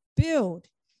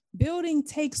 Building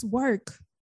takes work.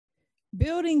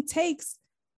 Building takes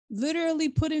literally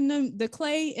putting the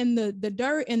clay and the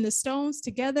dirt and the stones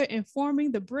together and forming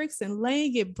the bricks and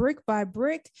laying it brick by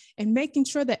brick and making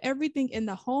sure that everything in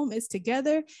the home is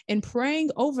together and praying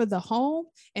over the home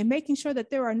and making sure that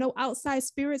there are no outside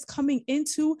spirits coming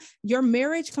into your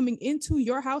marriage, coming into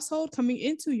your household, coming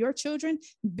into your children.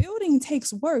 Building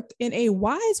takes work, and a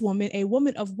wise woman, a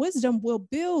woman of wisdom, will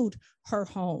build her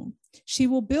home. She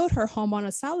will build her home on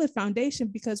a solid foundation,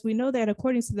 because we know that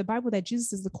according to the Bible that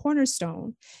Jesus is the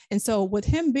cornerstone. And so with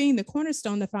him being the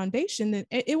cornerstone, the foundation, then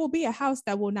it will be a house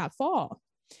that will not fall.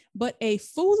 But a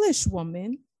foolish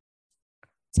woman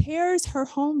tears her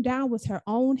home down with her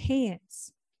own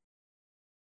hands.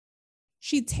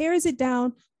 She tears it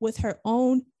down with her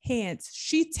own hands.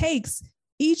 She takes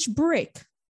each brick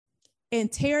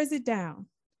and tears it down.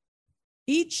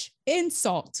 Each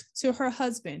insult to her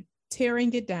husband,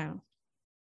 tearing it down.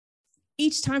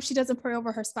 Each time she doesn't pray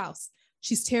over her spouse,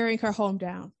 she's tearing her home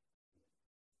down.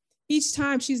 Each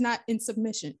time she's not in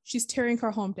submission, she's tearing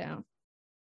her home down.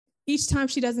 Each time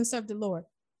she doesn't serve the Lord,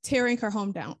 tearing her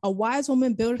home down. A wise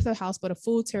woman buildeth her house, but a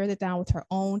fool teareth it down with her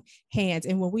own hands.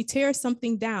 And when we tear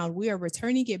something down, we are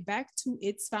returning it back to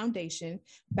its foundation,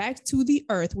 back to the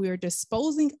earth. We are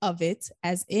disposing of it,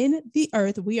 as in the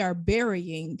earth. We are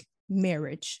burying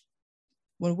marriage.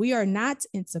 When we are not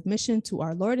in submission to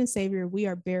our Lord and Savior, we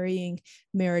are burying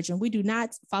marriage, and we do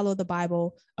not follow the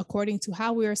Bible according to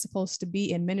how we are supposed to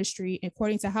be in ministry,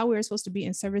 according to how we are supposed to be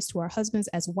in service to our husbands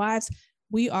as wives.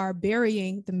 We are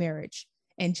burying the marriage.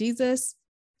 And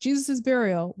Jesus's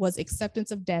burial was acceptance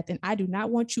of death, and I do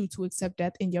not want you to accept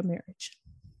death in your marriage.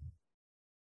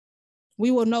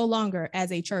 We will no longer,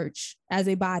 as a church, as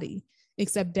a body,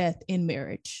 accept death in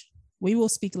marriage. We will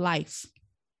speak life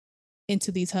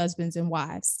into these husbands and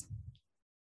wives.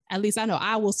 At least I know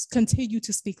I will continue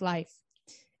to speak life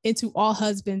into all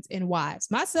husbands and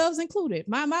wives, myself included,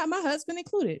 my husband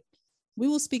included. We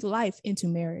will speak life into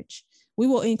marriage. We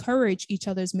will encourage each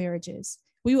other's marriages.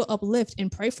 We will uplift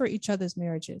and pray for each other's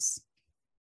marriages.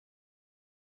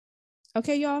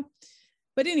 Okay, y'all?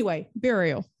 But anyway,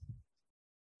 burial.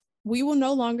 We will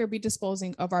no longer be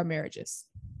disposing of our marriages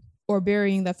or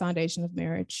burying the foundation of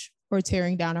marriage or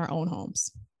tearing down our own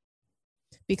homes.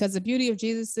 Because the beauty of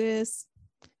Jesus is,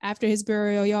 after his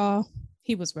burial, y'all,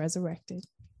 he was resurrected.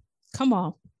 Come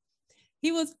on.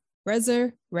 He was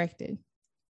resurrected.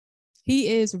 He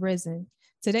is risen.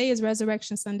 Today is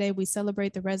Resurrection Sunday. We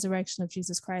celebrate the resurrection of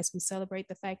Jesus Christ. We celebrate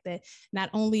the fact that not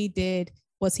only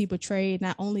was he betrayed,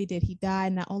 not only did he die,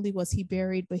 not only was he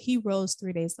buried, but he rose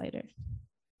 3 days later.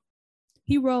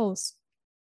 He rose.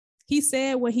 He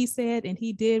said what he said, and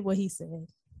he did what he said.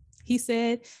 He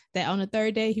said that on the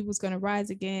third day he was going to rise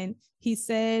again. He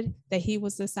said that he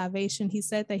was the salvation. He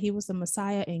said that he was the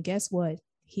Messiah. And guess what?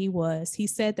 He was. He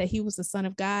said that he was the Son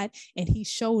of God, and he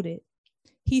showed it.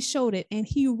 He showed it, and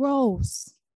he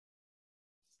rose.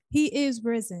 He is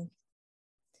risen.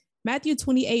 Matthew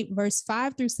 28, verse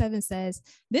 5-7 says,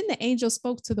 "Then the angel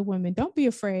spoke to the women, 'Don't be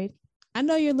afraid. I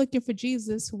know you're looking for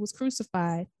Jesus who was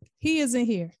crucified. He isn't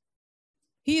here.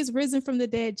 He is risen from the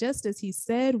dead, just as he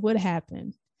said would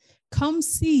happen. Come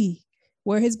see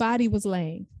where his body was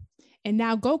laying. And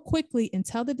now go quickly and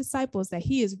tell the disciples that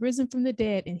he is risen from the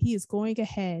dead, and he is going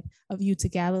ahead of you to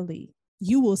Galilee.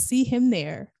 You will see him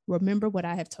there. Remember what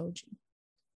I have told you.'"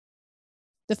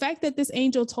 The fact that this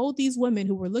angel told these women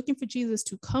who were looking for Jesus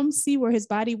to come see where his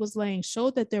body was laying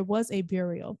showed that there was a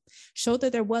burial, showed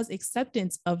that there was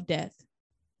acceptance of death.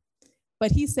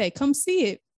 But he said, "Come see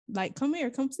it. Like, come here,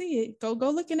 come see it. Go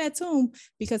look in that tomb,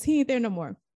 because he ain't there no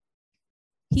more."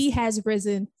 He has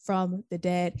risen from the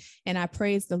dead, and I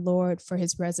praise the Lord for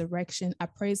his resurrection. I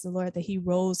praise the Lord that he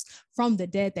rose from the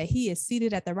dead, that he is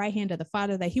seated at the right hand of the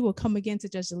Father, that he will come again to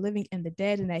judge the living and the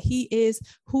dead, and that he is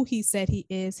who he said he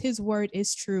is. His word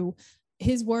is true.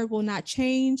 His word will not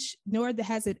change, nor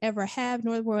has it ever have,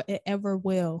 nor will it ever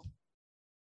will.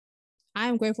 I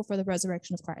am grateful for the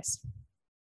resurrection of Christ,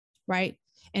 right?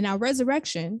 And our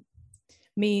resurrection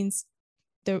means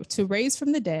to raise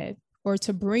from the dead, or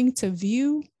to bring to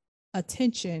view,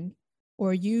 attention,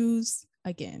 or use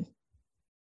again.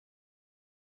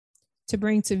 To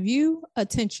bring to view,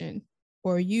 attention,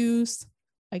 or use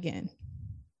again.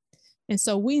 And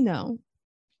so we know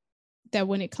that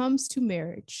when it comes to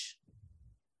marriage,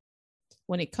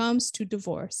 when it comes to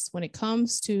divorce, when it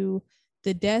comes to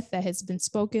the death that has been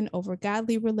spoken over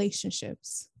godly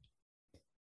relationships,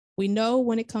 we know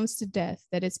when it comes to death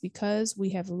that it's because we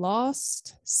have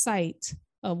lost sight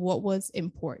of what was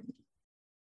important.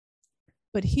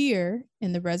 But here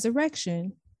in the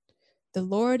resurrection, the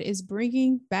Lord is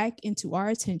bringing back into our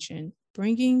attention,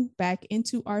 bringing back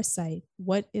into our sight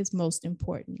what is most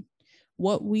important,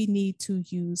 what we need to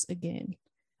use again,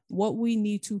 what we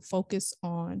need to focus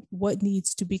on, what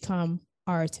needs to become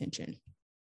our attention.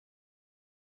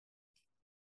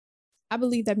 I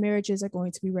believe that marriages are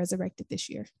going to be resurrected this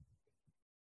year.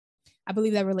 I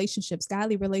believe that relationships,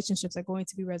 godly relationships, are going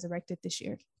to be resurrected this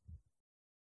year.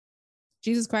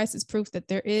 Jesus Christ is proof that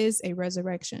there is a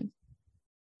resurrection.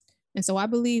 And so I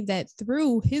believe that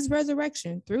through his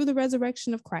resurrection, through the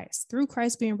resurrection of Christ, through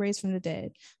Christ being raised from the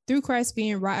dead, through Christ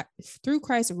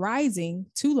rising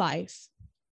to life,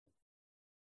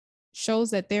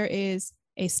 shows that there is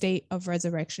a state of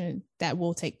resurrection that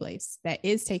will take place, that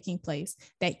is taking place,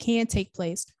 that can take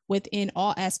place within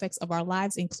all aspects of our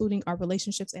lives, including our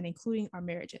relationships and including our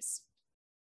marriages.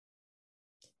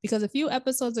 Because a few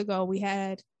episodes ago, we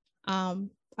had, I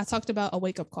talked about a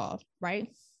wake-up call, right?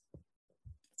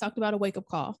 Talked about a wake-up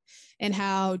call and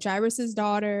how Jairus's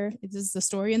daughter, this is the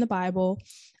story in the Bible,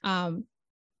 one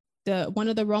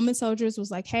of the Roman soldiers was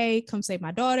like, hey, come save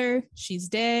my daughter. She's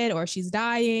dead or she's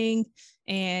dying.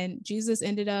 And Jesus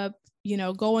ended up,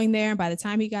 going there. And by the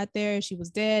time he got there, she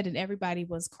was dead and everybody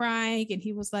was crying. And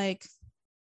he was like,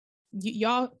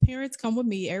 y'all parents, come with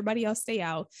me. Everybody else stay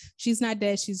out. She's not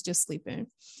dead. She's just sleeping.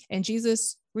 And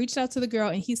Jesus reached out to the girl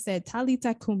and he said,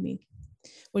 Talitha kumi,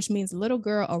 which means little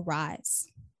girl, arise.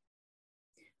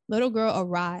 Little girl,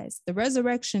 arise. The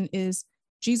resurrection is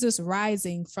Jesus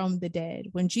rising from the dead.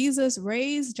 When Jesus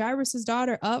raised Jairus'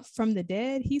 daughter up from the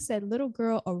dead, he said, little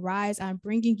girl, arise. I'm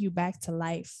bringing you back to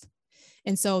life.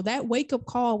 And so that wake-up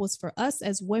call was for us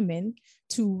as women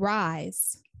to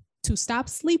rise, to stop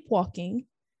sleepwalking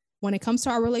when it comes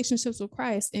to our relationships with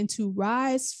Christ and to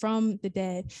rise from the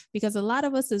dead. Because a lot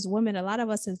of us as women, a lot of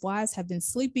us as wives have been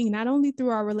sleeping not only through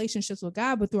our relationships with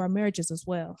God, but through our marriages as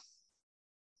well.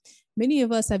 Many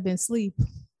of us have been asleep.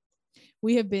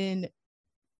 We have been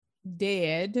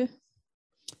dead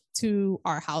to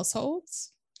our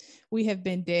households. We have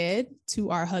been dead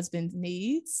to our husband's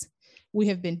needs. We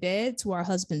have been dead to our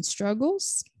husband's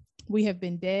struggles. We have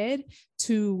been dead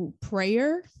to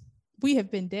prayer. We have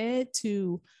been dead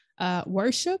to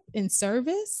worship and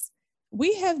service.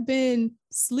 We have been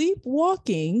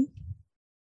sleepwalking.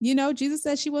 Jesus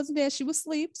said she wasn't dead, she was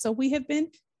asleep. So we have been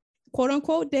quote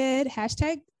unquote dead,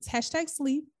 hashtag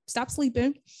sleep, stop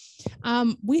sleeping.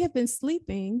 We have been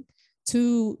sleeping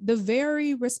to the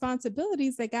very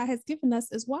responsibilities that God has given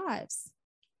us as wives.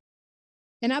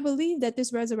 And I believe that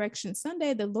this Resurrection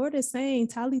Sunday, the Lord is saying,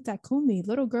 Talitha kumi,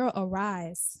 little girl,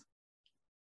 arise.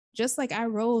 Just like I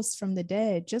rose from the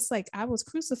dead, just like I was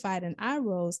crucified and I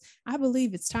rose, I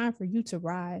believe it's time for you to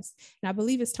rise. And I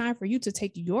believe it's time for you to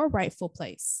take your rightful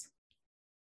place,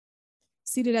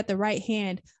 seated at the right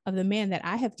hand of the man that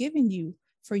I have given you,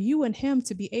 for you and him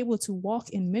to be able to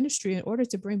walk in ministry in order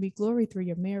to bring me glory through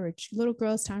your marriage. Little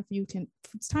girl, it's time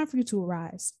for you to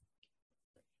arise.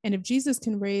 And if Jesus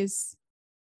can raise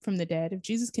from the dead, if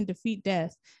Jesus can defeat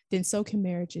death, then so can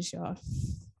marriages, y'all.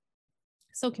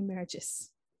 So can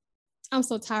marriages. I'm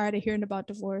so tired of hearing about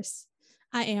divorce.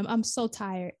 I'm so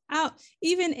tired.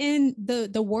 Even in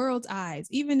the world's eyes,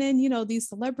 even in, these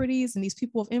celebrities and these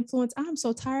people of influence, I'm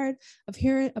so tired of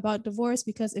hearing about divorce,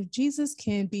 because if Jesus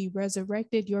can be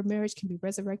resurrected, your marriage can be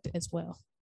resurrected as well.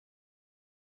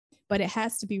 But it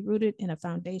has to be rooted in a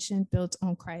foundation built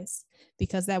on Christ,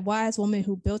 because that wise woman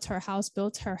who built her house,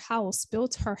 not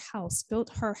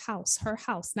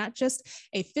just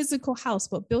a physical house,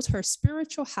 but built her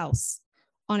spiritual house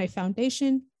on a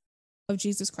foundation of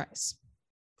Jesus Christ.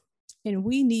 And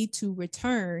we need to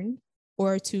return,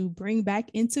 or to bring back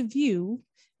into view,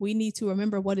 we need to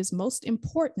remember what is most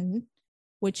important,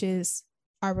 which is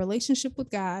our relationship with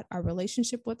God, our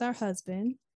relationship with our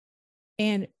husband,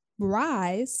 and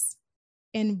rise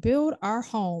and build our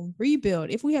home,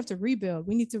 rebuild. If we have to rebuild,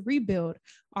 we need to rebuild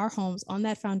our homes on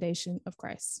that foundation of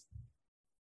Christ.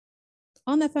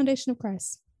 On that foundation of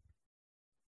Christ.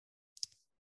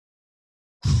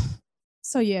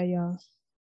 So yeah, y'all.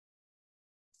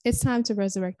 It's time to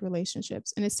resurrect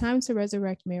relationships, and it's time to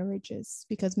resurrect marriages,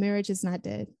 because marriage is not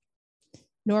dead,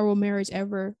 nor will marriage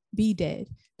ever be dead,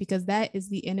 because that is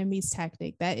the enemy's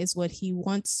tactic. That is what he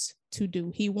wants to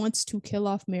do. He wants to kill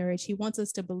off marriage. He wants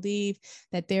us to believe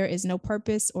that there is no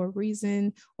purpose or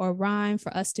reason or rhyme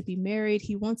for us to be married.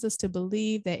 He wants us to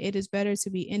believe that it is better to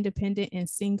be independent and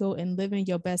single and living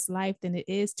your best life than it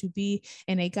is to be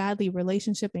in a godly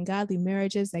relationship and godly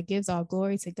marriages that gives all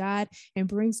glory to God and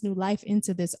brings new life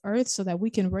into this earth so that we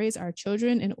can raise our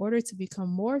children in order to become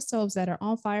more souls that are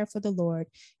on fire for the Lord.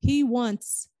 He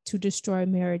wants to destroy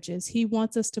marriages. He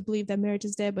wants us to believe that marriage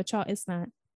is dead, but y'all, it's not.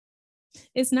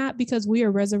 It's not, because we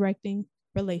are resurrecting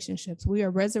relationships. We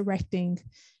are resurrecting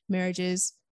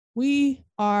marriages. We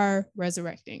are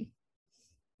resurrecting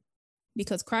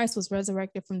because Christ was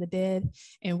resurrected from the dead,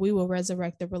 and we will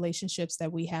resurrect the relationships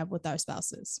that we have with our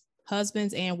spouses,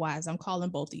 husbands and wives. I'm calling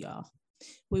both of y'all.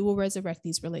 We will resurrect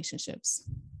these relationships.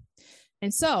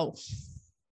 And so,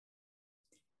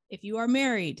 if you are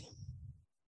married,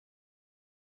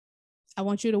 I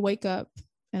want you to wake up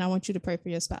and I want you to pray for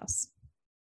your spouse.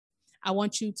 I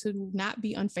want you to not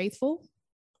be unfaithful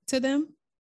to them.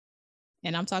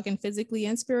 And I'm talking physically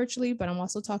and spiritually, but I'm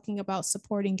also talking about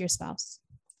supporting your spouse,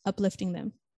 uplifting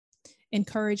them,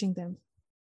 encouraging them,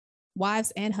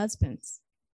 wives and husbands.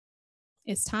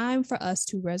 It's time for us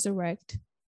to resurrect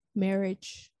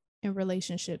marriage and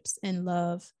relationships and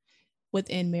love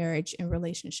within marriage and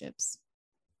relationships.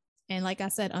 And like I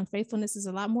said, unfaithfulness is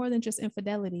a lot more than just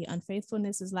infidelity.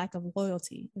 Unfaithfulness is lack of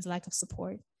loyalty, is lack of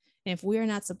support. And if we are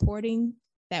not supporting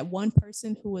that one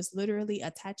person who is literally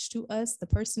attached to us, the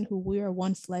person who we are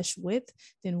one flesh with,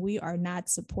 then we are not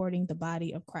supporting the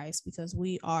body of Christ, because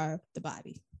we are the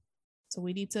body. So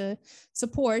we need to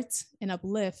support and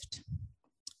uplift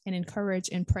and encourage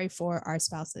and pray for our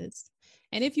spouses.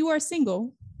 And if you are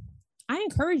single, I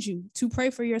encourage you to pray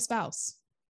for your spouse.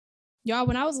 Y'all,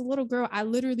 when I was a little girl, I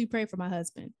literally prayed for my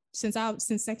husband.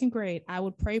 Since second grade, I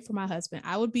would pray for my husband.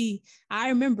 I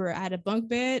remember I had a bunk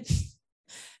bed,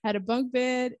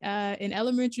 in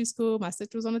elementary school. My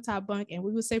sister was on the top bunk, and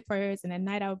we would say prayers. And at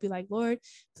night I would be like, Lord,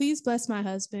 please bless my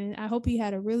husband. I hope he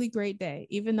had a really great day,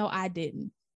 even though I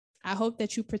didn't. I hope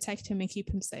that you protect him and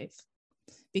keep him safe.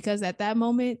 Because at that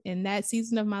moment, in that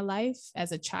season of my life,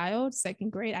 as a child,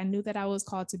 second grade, I knew that I was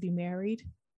called to be married.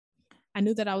 I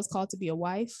knew that I was called to be a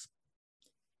wife.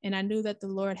 And I knew that the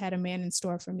Lord had a man in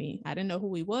store for me. I didn't know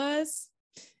who he was.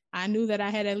 I knew that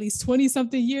I had at least 20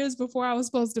 something years before I was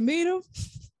supposed to meet him,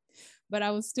 but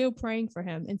I was still praying for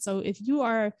him. And so if you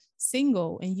are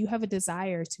single and you have a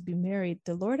desire to be married,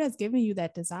 the Lord has given you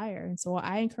that desire. And so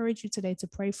I encourage you today to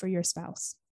pray for your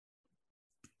spouse.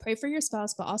 Pray for your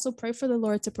spouse, but also pray for the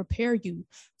Lord to prepare you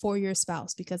for your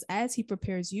spouse, because as he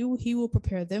prepares you, he will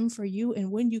prepare them for you.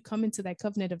 And when you come into that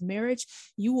covenant of marriage,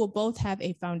 you will both have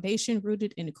a foundation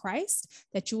rooted in Christ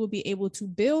that you will be able to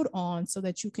build on so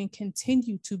that you can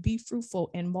continue to be fruitful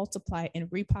and multiply and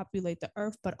repopulate the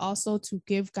earth, but also to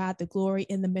give God the glory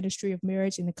in the ministry of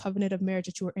marriage and the covenant of marriage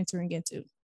that you are entering into.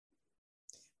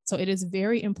 So it is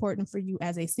very important for you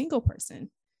as a single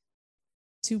person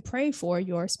to pray for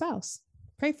your spouse.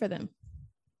 Pray for them.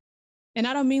 And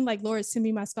I don't mean like, Lord, send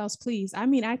me my spouse, please. I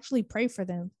mean, actually pray for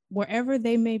them wherever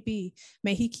they may be.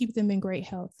 May he keep them in great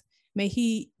health. May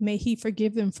he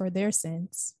forgive them for their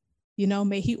sins.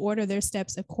 May he order their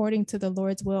steps according to the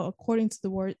Lord's will, according to the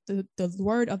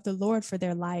word of the Lord for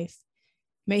their life.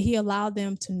 May he allow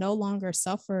them to no longer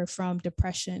suffer from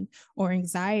depression or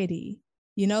anxiety.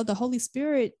 The Holy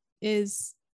Spirit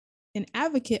is an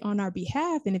advocate on our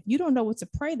behalf. And if you don't know what to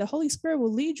pray, the Holy Spirit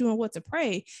will lead you on what to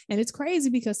pray. And it's crazy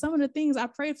because some of the things I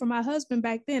prayed for my husband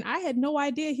back then, I had no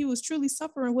idea he was truly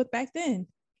suffering with back then.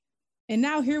 And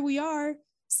now here we are,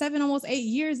 7, almost 8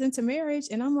 years into marriage.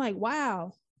 And I'm like,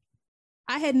 wow,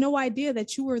 I had no idea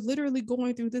that you were literally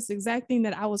going through this exact thing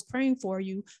that I was praying for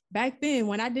you back then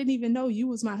when I didn't even know you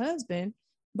was my husband.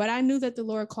 But I knew that the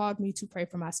Lord called me to pray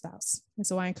for my spouse. And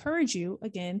so I encourage you,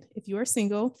 again, if you are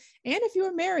single and if you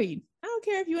are married, I don't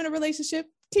care if you're in a relationship,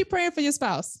 keep praying for your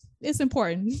spouse. It's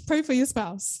important. Pray for your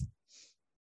spouse.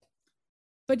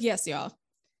 But yes, y'all,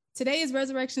 today is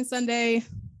Resurrection Sunday.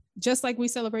 Just like we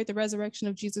celebrate the resurrection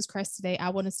of Jesus Christ today, I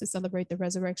want us to celebrate the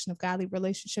resurrection of godly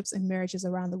relationships and marriages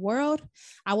around the world.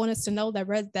 I want us to know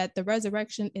that the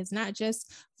resurrection is not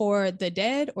just for the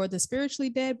dead or the spiritually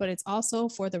dead, but it's also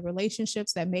for the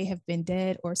relationships that may have been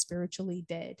dead or spiritually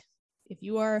dead. If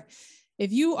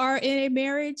you are in a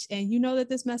marriage and you know that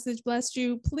this message blessed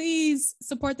you, please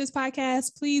support this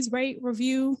podcast. Please rate,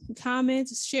 review, comment,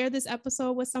 share this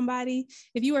episode with somebody.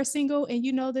 If you are single and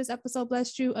you know this episode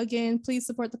blessed you, again, please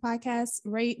support the podcast,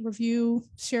 rate, review,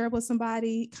 share it with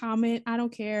somebody, comment. I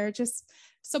don't care. Just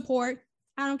support.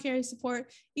 I don't care your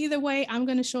support. Either way, I'm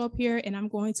going to show up here and I'm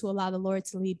going to allow the Lord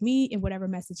to lead me in whatever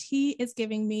message he is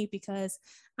giving me, because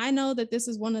I know that this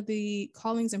is one of the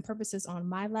callings and purposes on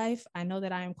my life. I know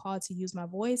that I am called to use my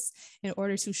voice in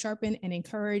order to sharpen and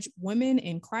encourage women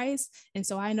in Christ. And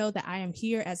so I know that I am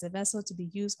here as a vessel to be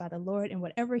used by the Lord, and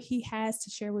whatever he has to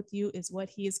share with you is what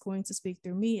he is going to speak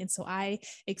through me. And so I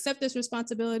accept this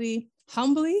responsibility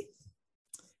humbly.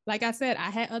 Like I said,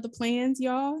 I had other plans,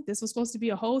 y'all. This was supposed to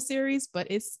be a whole series, but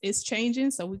it's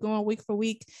changing. So we're going week for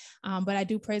week. But I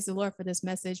do praise the Lord for this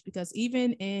message, because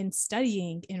even in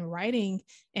studying and writing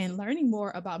and learning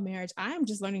more about marriage, I am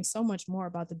just learning so much more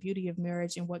about the beauty of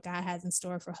marriage and what God has in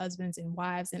store for husbands and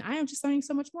wives. And I am just learning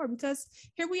so much more, because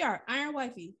here we are, Iron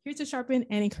Wifey, here to sharpen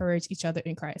and encourage each other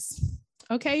in Christ.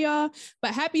 Okay, y'all.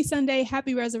 But happy Sunday,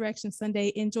 happy Resurrection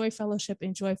Sunday. Enjoy fellowship,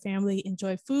 enjoy family,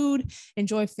 enjoy food,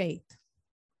 enjoy faith,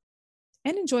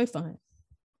 and enjoy fun.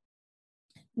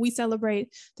 We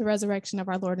celebrate the resurrection of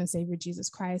our Lord and Savior, Jesus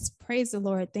Christ. Praise the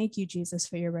Lord. Thank you, Jesus,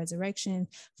 for your resurrection,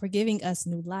 for giving us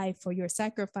new life, for your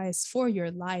sacrifice, for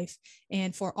your life,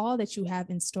 and for all that you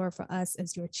have in store for us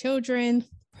as your children.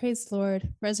 Praise the Lord.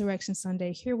 Resurrection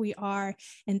Sunday, here we are.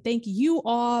 And thank you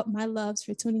all, my loves,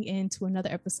 for tuning in to another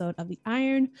episode of the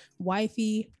Iron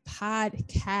Wifey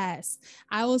podcast.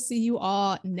 I will see you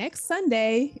all next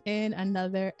Sunday in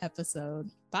another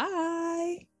episode. Bye.